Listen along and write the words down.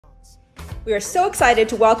We are so excited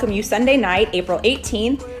to welcome you Sunday night, April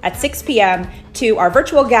 18th at 6 p.m. to our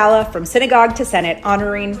virtual gala from Synagogue to Senate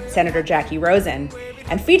honoring Senator Jackie Rosen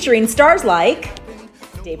and featuring stars like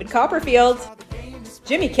David Copperfield,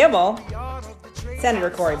 Jimmy Kimmel, Senator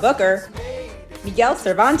Cory Booker, Miguel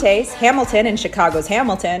Cervantes, Hamilton in Chicago's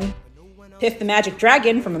Hamilton, Piff the Magic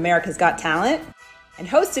Dragon from America's Got Talent, and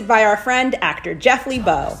hosted by our friend actor Jeff Lee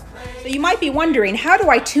Bowe. So you might be wondering, how do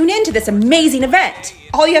I tune into this amazing event?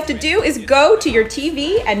 All you have to do is go to your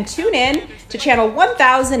TV and tune in to channel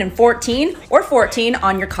 1014 or 14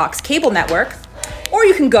 on your Cox cable network, or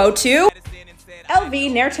you can go to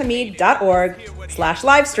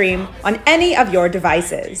lvnertamid.org/livestream on any of your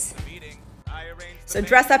devices. So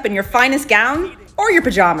dress up in your finest gown or your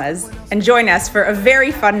pajamas and join us for a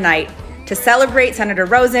very fun night to celebrate Senator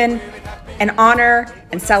Rosen and honor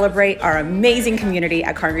and celebrate our amazing community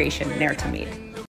at Congregation Ner Tamid.